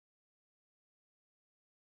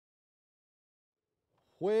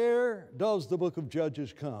Where does the book of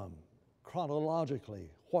Judges come?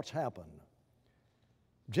 Chronologically, what's happened?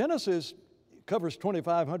 Genesis covers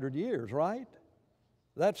 2,500 years, right?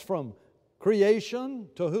 That's from creation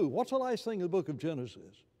to who? What's the last thing in the book of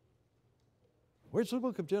Genesis? Where's the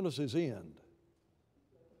book of Genesis end?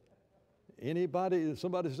 Anybody,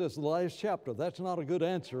 somebody says the last chapter. That's not a good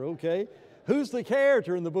answer, okay? Who's the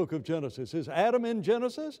character in the book of Genesis? Is Adam in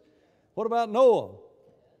Genesis? What about Noah?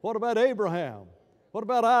 What about Abraham? What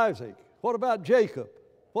about Isaac? What about Jacob?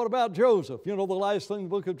 What about Joseph? You know the last thing in the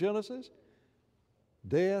book of Genesis?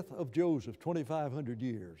 Death of Joseph, 2,500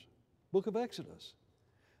 years. Book of Exodus.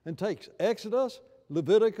 And takes Exodus,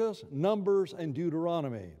 Leviticus, Numbers, and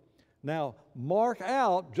Deuteronomy. Now, mark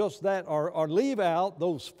out just that, or leave out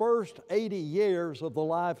those first 80 years of the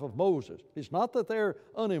life of Moses. It's not that they're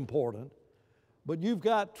unimportant, but you've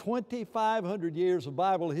got 2,500 years of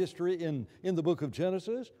Bible history in the book of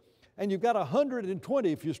Genesis, and you've got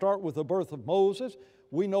 120 if you start with the birth of Moses.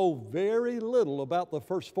 We know very little about the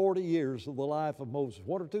first 40 years of the life of Moses,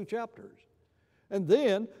 1 or 2 chapters. And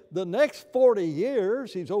then the next 40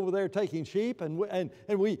 years, he's over there taking sheep, and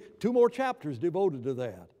we 2 more chapters devoted to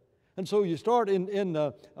that. And so you start in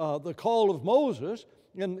the call of Moses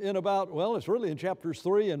in about, well, it's really in chapters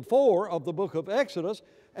 3 and 4 of the book of Exodus.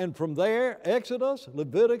 And from there, Exodus,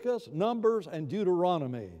 Leviticus, Numbers, and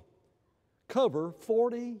Deuteronomy cover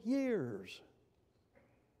 40 years.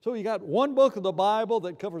 So you got one book of the Bible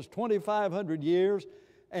that covers 2,500 years,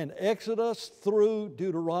 and Exodus through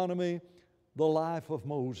Deuteronomy, the life of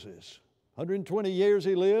Moses. 120 years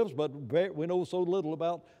he lives, but we know so little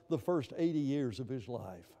about the first 80 years of his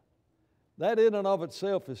life. That in and of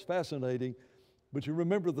itself is fascinating, but you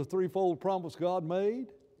remember the threefold promise God made?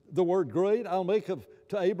 The word great,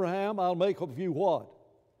 to Abraham, I'll make of you what?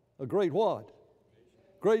 A great what?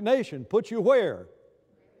 Great nation. Put you where?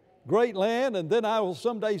 Great land, and then I will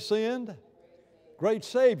someday send great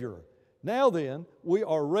Savior. Now then, we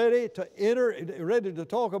are ready to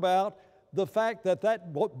talk about the fact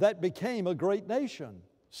that became a great nation.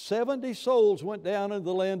 70 souls went down into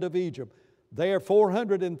the land of Egypt. There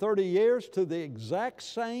 430 years to the exact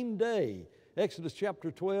same day. Exodus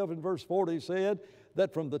chapter 12 and verse 40 said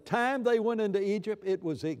that from the time they went into Egypt, it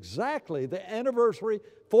was exactly the anniversary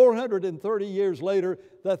 430 years later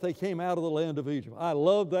that they came out of the land of Egypt. I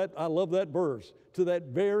love that verse, to that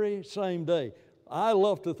very same day. I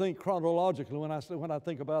love to think chronologically when I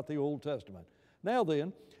think about the Old Testament. Now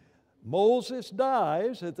then, Moses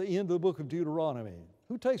dies at the end of the book of Deuteronomy.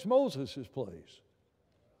 Who takes Moses' place?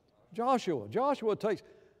 Joshua.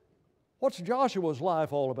 What's Joshua's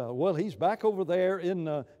life all about? Well, he's back over there in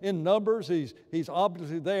Numbers. He's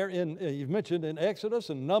obviously there you've mentioned in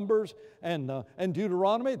Exodus and Numbers and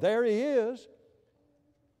Deuteronomy. There he is.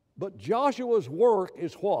 But Joshua's work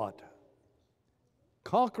is what?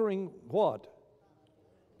 Conquering what?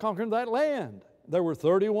 Conquering that land. There were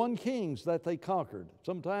 31 kings that they conquered.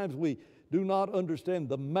 Sometimes we do not understand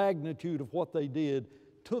the magnitude of what they did.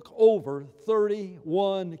 Took over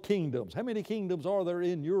 31 kingdoms. How many kingdoms are there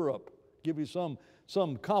in Europe? Give you some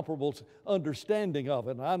comparable understanding of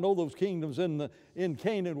it. And I know those kingdoms in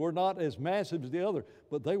Canaan were not as massive as the other,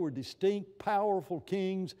 but they were distinct, powerful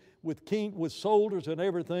kings with soldiers and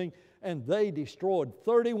everything, and they destroyed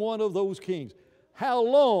 31 of those kings. How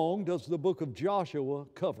long does the book of Joshua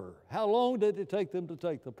cover? How long did it take them to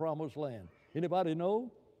take the promised land? Anybody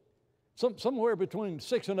know? Somewhere between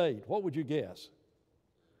 6 and 8. What would you guess?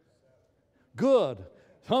 Good.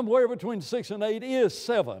 Somewhere between 6 and 8 is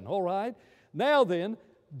 7, all right? Now then,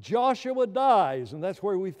 Joshua dies, and that's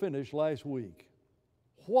where we finished last week.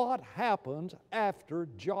 What happens after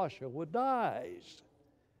Joshua dies?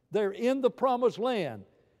 They're in the promised land.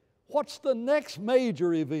 What's the next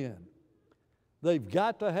major event? They've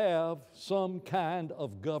got to have some kind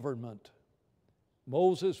of government.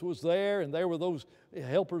 Moses was there, and there were those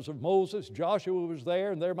helpers of Moses. Joshua was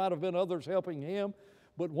there, and there might have been others helping him.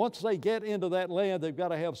 But once they get into that land, they've got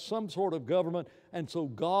to have some sort of government. And so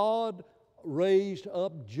God raised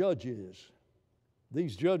up judges.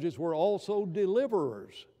 These judges were also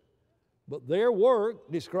deliverers, but their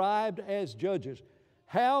work described as judges.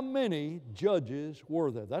 How many judges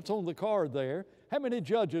were there? That's on the card there. How many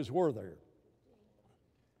judges were there?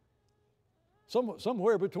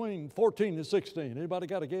 Somewhere between 14 and 16. Anybody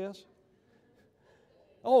got a guess?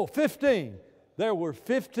 Oh, 15. There were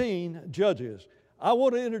 15 judges. I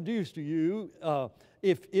want to introduce to you,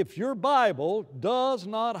 if your Bible does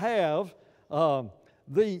not have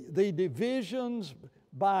the divisions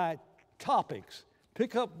by topics,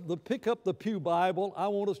 pick up the Pew Bible. I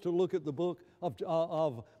want us to look at the book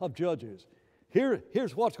of Judges.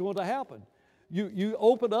 Here's what's going to happen. you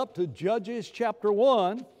open up to Judges chapter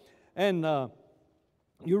 1, and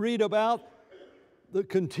you read about the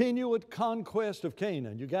continued conquest of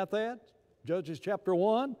Canaan. You got that? Judges chapter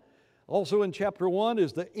 1. Also in chapter 1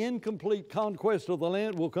 is the incomplete conquest of the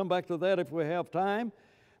land. We'll come back to that if we have time.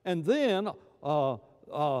 And then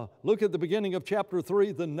look at the beginning of chapter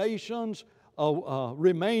 3, the nations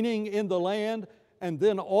remaining in the land. And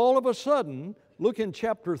then all of a sudden, look in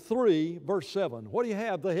chapter 3, verse 7. What do you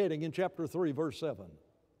have the heading in chapter 3, verse 7?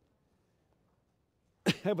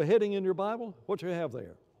 Have a heading in your Bible? What do you have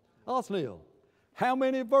there? Othniel. How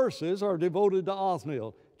many verses are devoted to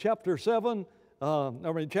Othniel? Chapter 3,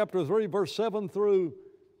 verse 7 through,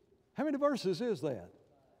 how many verses is that?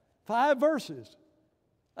 5 verses.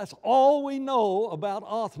 That's all we know about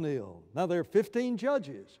Othniel. Now, there are 15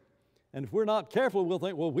 judges. And if we're not careful, we'll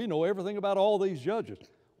think, well, we know everything about all these judges.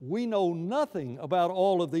 We know nothing about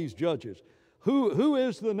all of these judges. Who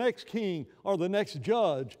is the next king or the next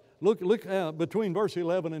judge? Look between verse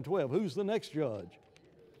 11 and 12. Who's the next judge?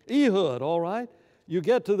 Ehud, all right? You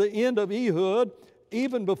get to the end of Ehud.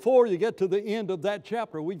 Even before you get to the end of that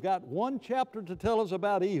chapter, we've got one chapter to tell us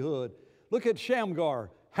about Ehud. Look at Shamgar.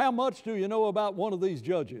 How much do you know about one of these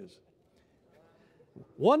judges?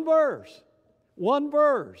 One verse. One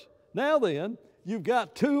verse. Now then, you've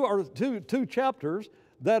got two chapters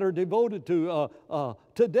that are devoted to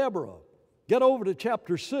Deborah. Get over to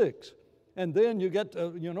chapter 6, and then you get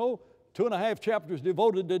 2.5 chapters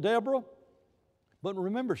devoted to Deborah. But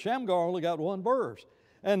remember, Shamgar only got one verse,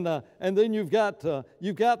 and then you've got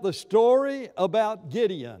the story about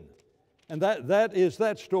Gideon, and that is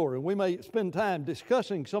that story. We may spend time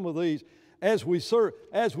discussing some of these as we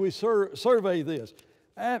survey this.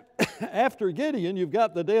 After Gideon, you've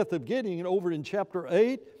got the death of Gideon over in chapter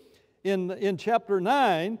 8. In chapter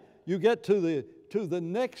 9, you get to the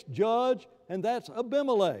next judge, and that's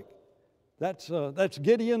Abimelech. That's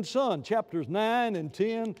Gideon's son. Chapters 9 and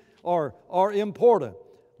 10 are important.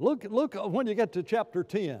 Look when you get to chapter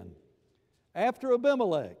 10. After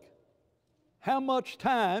Abimelech, how much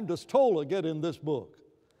time does Tola get in this book?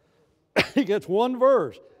 He gets one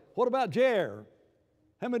verse. What about Jair?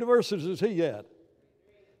 How many verses does he get?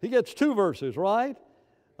 He gets 2 verses, right?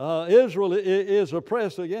 Israel is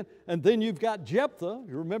oppressed again. And then you've got Jephthah.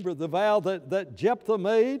 You remember the vow that Jephthah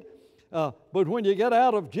made? But when you get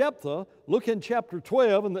out of Jephthah, look in chapter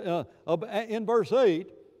 12 and in verse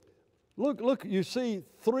 8. Look, you see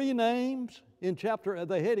 3 names in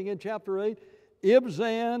the heading in chapter 8.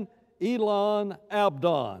 Ibzan, Elon,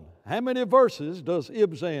 Abdon. How many verses does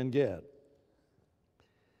Ibzan get?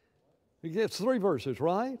 He gets 3 verses,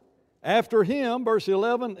 right? After him, verse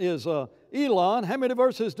 11, is Elon. How many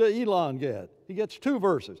verses does Elon get? He gets 2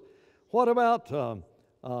 verses. What about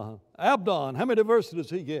Abdon? How many verses does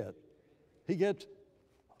he get? He gets,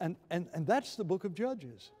 and that's the book of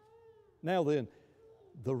Judges. Now then,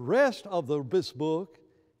 the rest of this book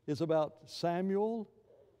is about Samuel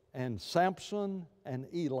and Samson and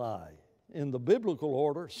Eli. In the biblical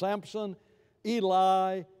order, Samson,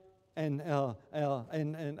 Eli, and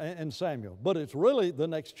Samuel. But it's really the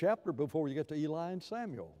next chapter before you get to Eli and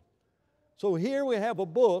Samuel. So here we have a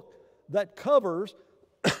book that covers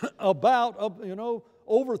about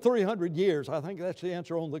over 300 years. I think that's the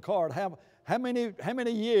answer on the card. How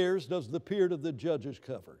many years does the period of the judges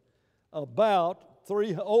cover? About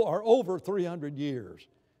over 300 years.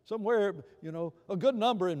 Somewhere, a good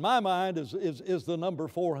number in my mind is the number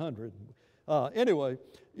 400. Anyway,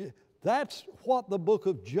 that's what the book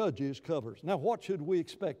of Judges covers. Now, what should we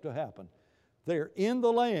expect to happen? They're in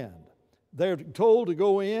the land. They're told to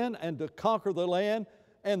go in and to conquer the land,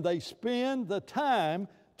 and they spend the time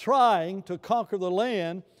trying to conquer the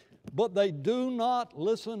land, but they do not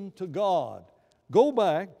listen to God. Go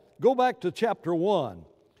back to chapter 1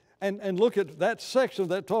 and look at that section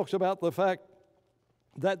that talks about the fact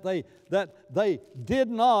that they did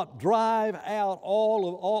not drive out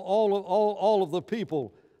all of the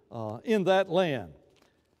people in that land.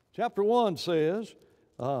 Chapter 1 says,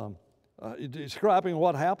 describing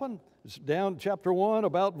what happened, it's down chapter 1,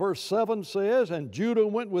 about verse 7 says, and Judah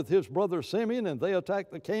went with his brother Simeon, and they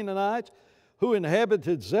attacked the Canaanites who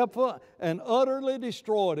inhabited Zephath and utterly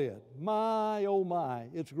destroyed it. My, oh my,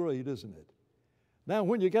 it's great, isn't it? Now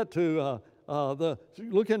when you get to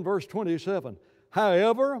look in verse 27.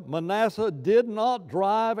 However, Manasseh did not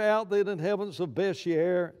drive out the inhabitants of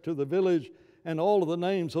Bethshear to the village, and all of the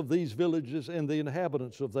names of these villages and the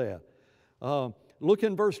inhabitants of that. Look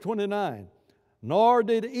in verse 29. Nor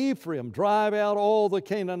did Ephraim drive out all the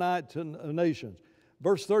Canaanite nations.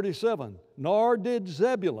 Verse 37. Nor did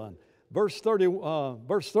Zebulun. Verse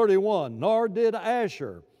 31. Nor did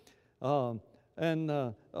Asher.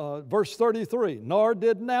 verse 33, nor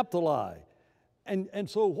did Naphtali. And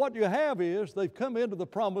so what you have is they've come into the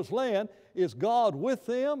promised land. Is God with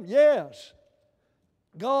them? Yes.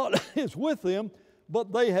 God is with them,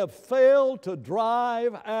 but they have failed to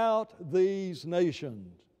drive out these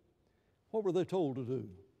nations. What were they told to do?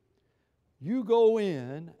 You go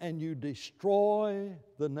in and you destroy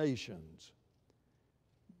the nations.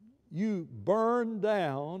 You burn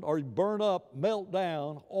down, or burn up, melt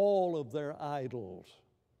down all of their idols.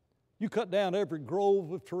 You cut down every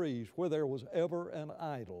grove of trees where there was ever an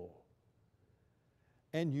idol.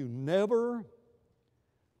 And you never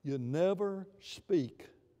speak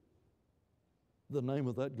the name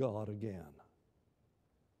of that God again.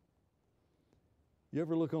 You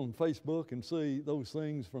ever look on Facebook and see those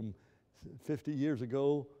things from 50 years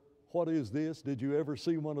ago? What is this? Did you ever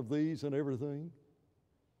see one of these and everything?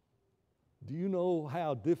 Do you know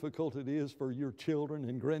how difficult it is for your children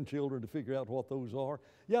and grandchildren to figure out what those are?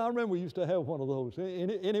 Yeah, I remember we used to have one of those,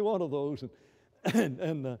 any one of those,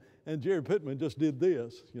 and Jerry Pittman just did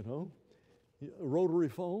this, you know, a rotary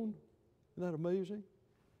phone. Isn't that amazing?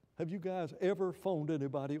 Have you guys ever phoned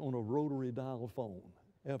anybody on a rotary dial phone?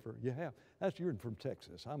 Ever? You have? You're from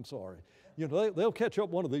Texas. I'm sorry. You know, they'll catch up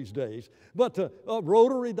one of these days. But a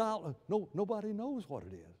rotary dial, nobody knows what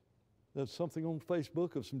it is. There's something on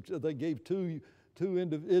Facebook of they gave two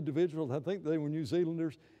individuals, I think they were New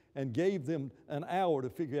Zealanders, and gave them an hour to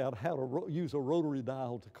figure out how to use a rotary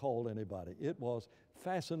dial to call anybody. It was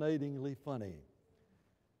fascinatingly funny.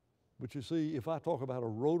 But you see, if I talk about a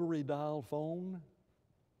rotary dial phone,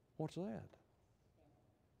 what's that?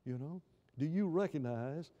 You know? Do you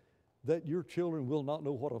recognize that your children will not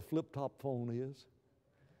know what a flip-top phone is?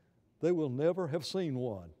 They will never have seen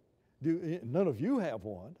one. None of you have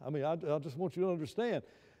one. I mean, I just want you to understand.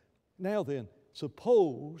 Now then,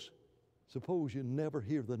 suppose you never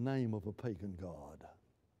hear the name of a pagan god.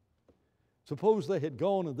 Suppose they had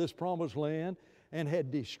gone in this promised land and had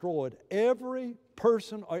destroyed every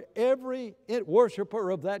person or every worshiper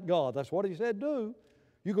of that god. That's what he said do.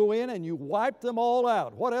 You go in and you wipe them all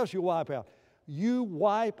out. What else you wipe out? You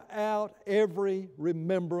wipe out every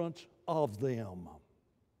remembrance of them.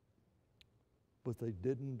 But they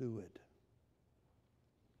didn't do it.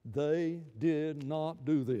 They did not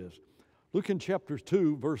do this. Look in chapter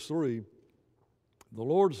 2, verse 3. The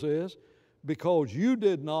Lord says, because you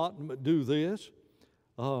did not do this,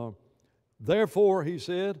 therefore, he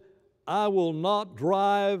said, I will not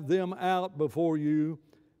drive them out before you.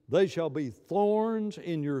 They shall be thorns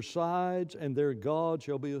in your sides, and their God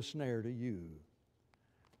shall be a snare to you.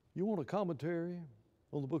 You want a commentary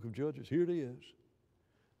on the book of Judges? Here it is.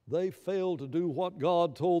 They failed to do what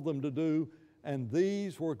God told them to do, and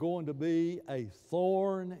these were going to be a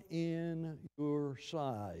thorn in your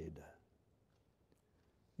side.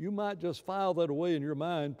 You might just file that away in your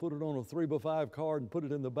mind, put it on a 3x5 card, and put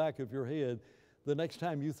it in the back of your head the next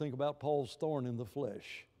time you think about Paul's thorn in the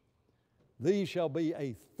flesh. These shall be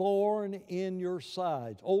a thorn in your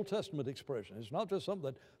sides. Old Testament expression. It's not just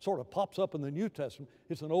something that sort of pops up in the New Testament.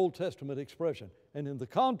 It's an Old Testament expression. And in the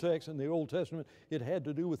context in the Old Testament, it had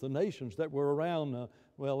to do with the nations that were around.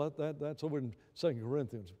 That's over in 2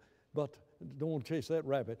 Corinthians. But don't want to chase that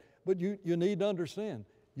rabbit. But you need to understand.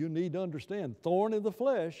 You need to understand. Thorn in the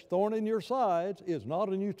flesh, thorn in your sides is not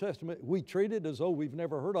a New Testament. We treat it as though we've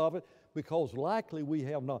never heard of it because likely we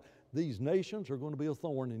have not. These nations are going to be a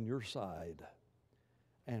thorn in your side.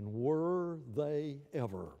 And were they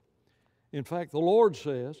ever? In fact, the Lord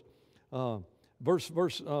says, verse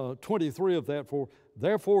 23 of that,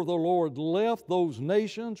 therefore the Lord left those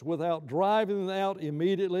nations without driving them out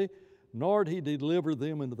immediately, nor did he deliver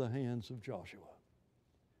them into the hands of Joshua.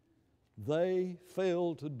 They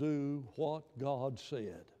failed to do what God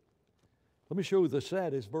said. Let me show you the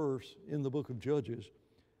saddest verse in the book of Judges.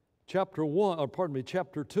 Chapter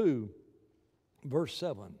 2, verse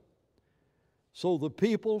 7. So the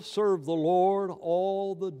people served the Lord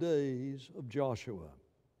all the days of Joshua,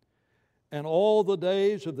 and all the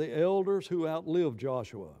days of the elders who outlived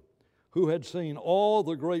Joshua, who had seen all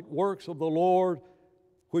the great works of the Lord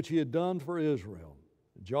which he had done for Israel.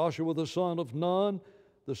 Joshua the son of Nun,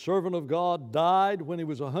 the servant of God, died when he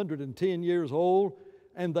was 110 years old,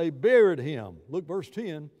 and they buried him. Look, verse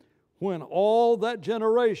 10. When all that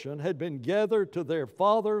generation had been gathered to their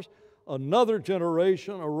fathers, another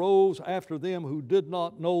generation arose after them who did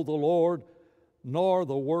not know the Lord, nor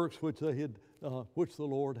the works which the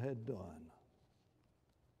Lord had done.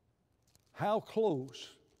 How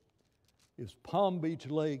close is Palm Beach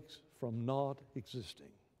Lakes from not existing?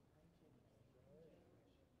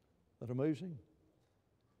 Isn't that amazing?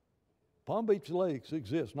 Palm Beach Lakes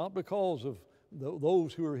exists not because of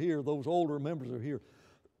those who are here, those older members are here.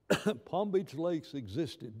 Palm Beach Lakes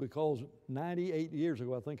existed because 98 years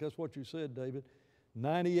ago, I think that's what you said, David,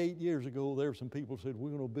 98 years ago, there were some people who said, we're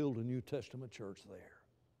going to build a New Testament church there.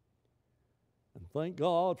 And thank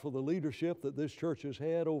God for the leadership that this church has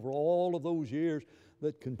had over all of those years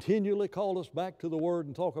that continually call us back to the Word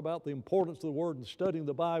and talk about the importance of the Word and studying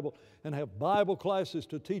the Bible and have Bible classes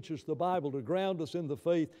to teach us the Bible, to ground us in the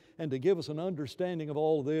faith, and to give us an understanding of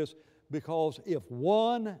all of this. Because if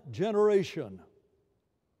one generation,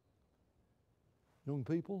 young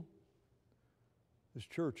people, this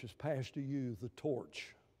church has passed to you the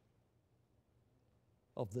torch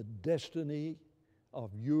of the destiny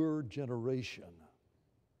of your generation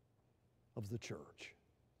of the church.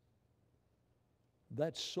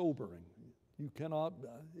 That's sobering. You cannot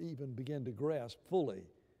even begin to grasp fully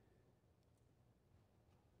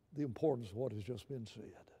the importance of what has just been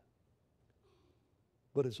said.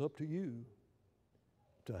 But it's up to you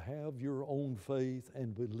to have your own faith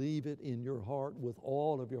and believe it in your heart with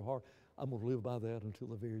all of your heart. I'm going to live by that until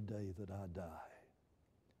the very day that I die.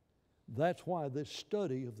 That's why this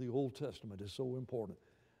study of the Old Testament is so important.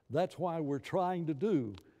 That's why we're trying to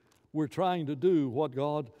do what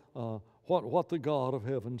God, what the God of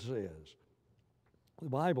heaven says. The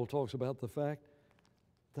Bible talks about the fact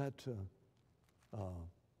that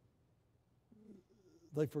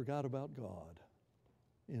they forgot about God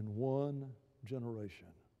in one generation.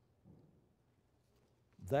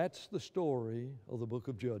 That's the story of the book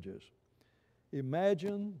of Judges.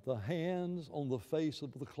 Imagine the hands on the face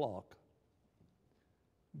of the clock.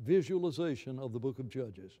 Visualization of the book of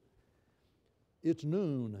Judges. It's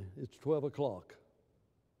noon, it's 12 o'clock.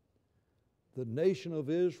 The nation of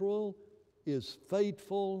Israel is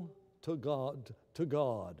faithful to God.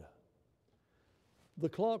 The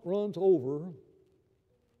clock runs over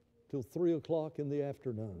till 3 o'clock in the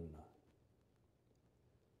afternoon.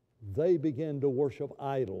 They begin to worship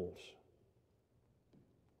idols.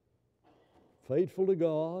 Faithful to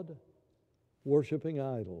God, worshiping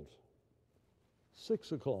idols.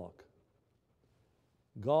 6 o'clock.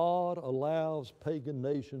 God allows pagan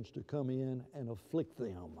nations to come in and afflict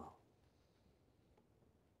them.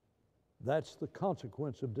 That's the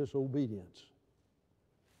consequence of disobedience.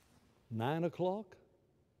 9 o'clock,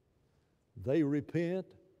 they repent,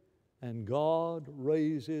 and God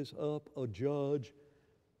raises up a judge,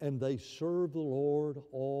 and they serve the Lord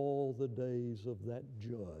all the days of that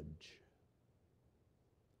judge.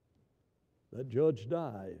 That judge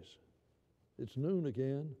dies. It's noon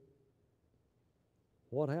again.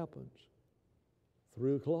 What happens?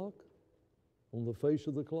 3 o'clock, on the face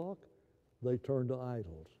of the clock, they turn to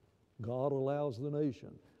idols. God allows the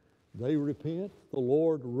nation. They repent. The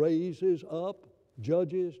Lord raises up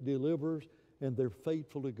judges, delivers, and they're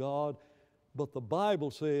faithful to God. But the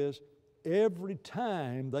Bible says every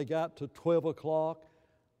time they got to 12 o'clock,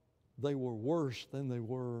 they were worse than they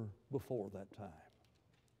were before that time.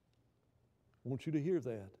 I want you to hear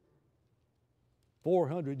that.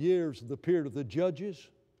 400 years of the period of the judges,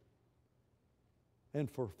 and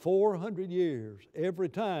for 400 years, every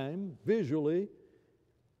time, visually,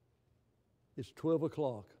 it's 12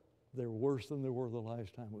 o'clock. They're worse than they were the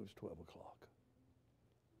last time it was 12 o'clock.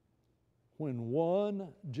 When one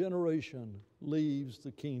generation leaves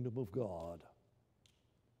the kingdom of God,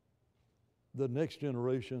 the next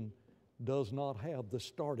generation does not have the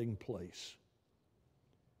starting place.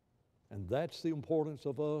 And that's the importance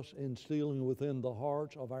of us instilling within the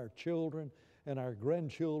hearts of our children and our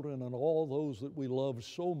grandchildren and all those that we love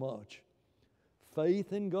so much.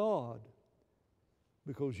 Faith in God,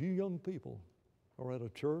 because you young people are at a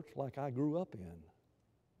church like I grew up in.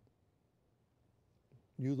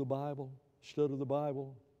 Knew the Bible, studied the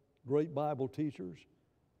Bible, great Bible teachers,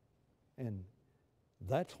 and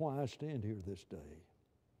that's why I stand here this day.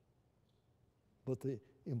 But the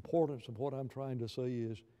importance of what I'm trying to say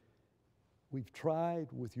is, we've tried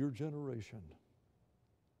with your generation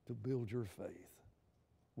to build your faith.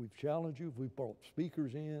 We've challenged you, we've brought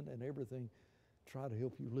speakers in and everything, try to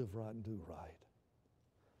help you live right and do right.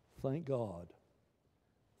 Thank God.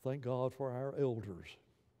 Thank God for our elders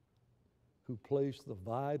who place the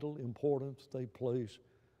vital importance they place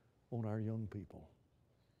on our young people.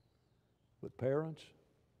 But parents,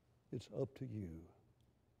 it's up to you.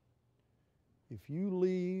 If you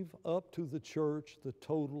leave up to the church the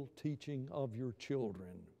total teaching of your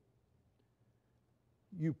children,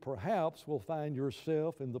 you perhaps will find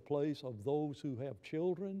yourself in the place of those who have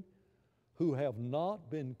children who have not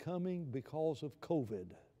been coming because of COVID.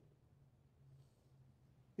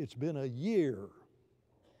 It's been a year.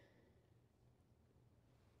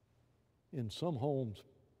 In some homes,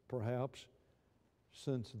 perhaps,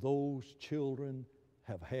 since those children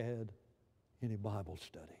have had any Bible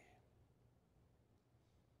study.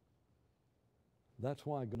 That's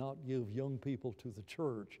why God did not give young people to the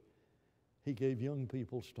church. He gave young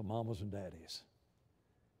peoples to mamas and daddies.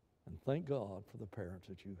 And thank God for the parents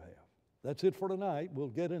that you have. That's it for tonight. We'll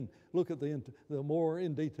get in, look at the more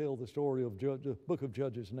in detail the story of the book of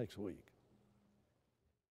Judges next week.